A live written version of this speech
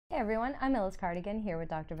Hey everyone, I'm Millis Cardigan here with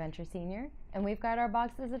Dr. Venture Sr., and we've got our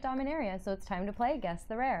boxes of Dominaria, so it's time to play Guess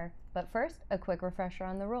the Rare. But first, a quick refresher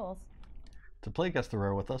on the rules. To play Guess the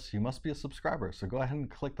Rare with us, you must be a subscriber, so go ahead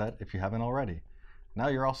and click that if you haven't already. Now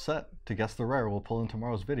you're all set to guess the rare we'll pull in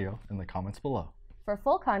tomorrow's video in the comments below. For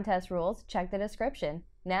full contest rules, check the description.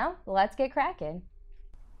 Now, let's get cracking.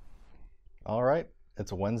 Alright,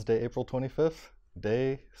 it's Wednesday, April 25th,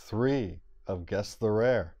 day 3 of Guess the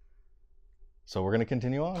Rare. So we're going to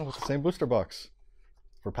continue on with the same booster box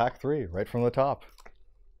for pack 3, right from the top.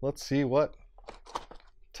 Let's see what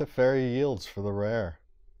Teferi yields for the rare.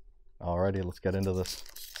 Alrighty, let's get into this.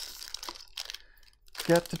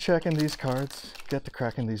 Get to checking these cards, get to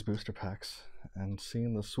cracking these booster packs, and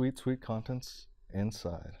seeing the sweet, sweet contents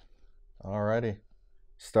inside. Alrighty,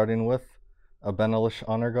 starting with a Benelish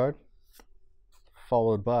Honor Guard,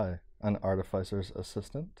 followed by an Artificer's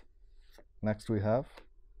Assistant. Next we have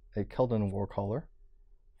a Keldon Warcaller,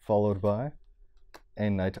 followed by a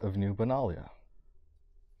Knight of New Benalia.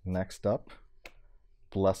 Next up,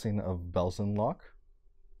 Blessing of Belzenlock,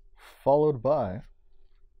 followed by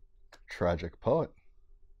Tragic Poet.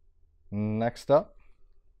 Next up,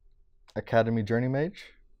 Academy Journey Mage,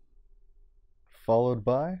 followed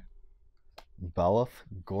by Baloth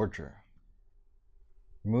Gorger.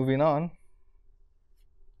 Moving on,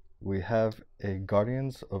 we have a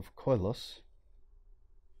Guardians of Koilos,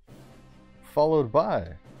 followed by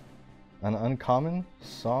an uncommon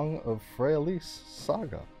Song of Freyalise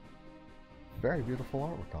Saga. Very beautiful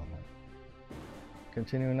artwork on that.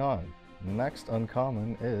 Continuing on, next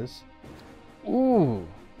uncommon is,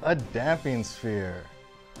 a Damping Sphere.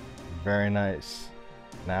 Very nice.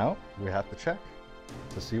 Now we have to check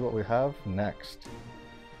to see what we have next.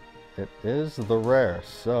 It is the rare,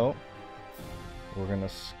 so we're gonna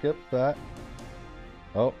skip that.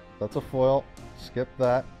 Oh, that's a foil. Skip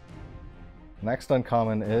that. Next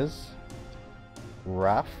uncommon is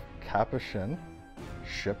Raph Capuchin,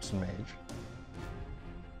 Ship's Mage.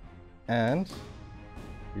 And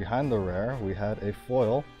behind the rare, we had a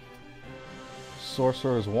foil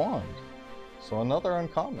Sorcerer's Wand. So another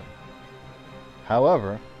uncommon.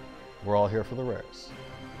 However, we're all here for the rares.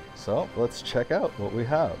 So let's check out what we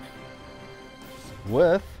have.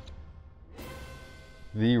 With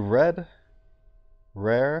the red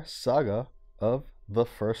rare saga of the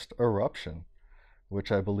First Eruption, which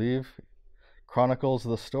I believe chronicles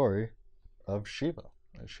the story of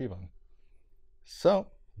Shivan. So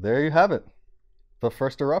there you have it, the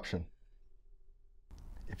First Eruption.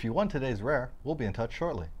 If you won today's rare, we'll be in touch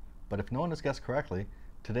shortly. But if no one has guessed correctly,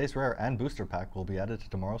 today's rare and booster pack will be added to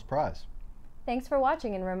tomorrow's prize. Thanks for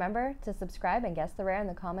watching, and remember to subscribe and guess the rare in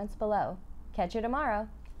the comments below. Catch you tomorrow.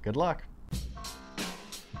 Good luck!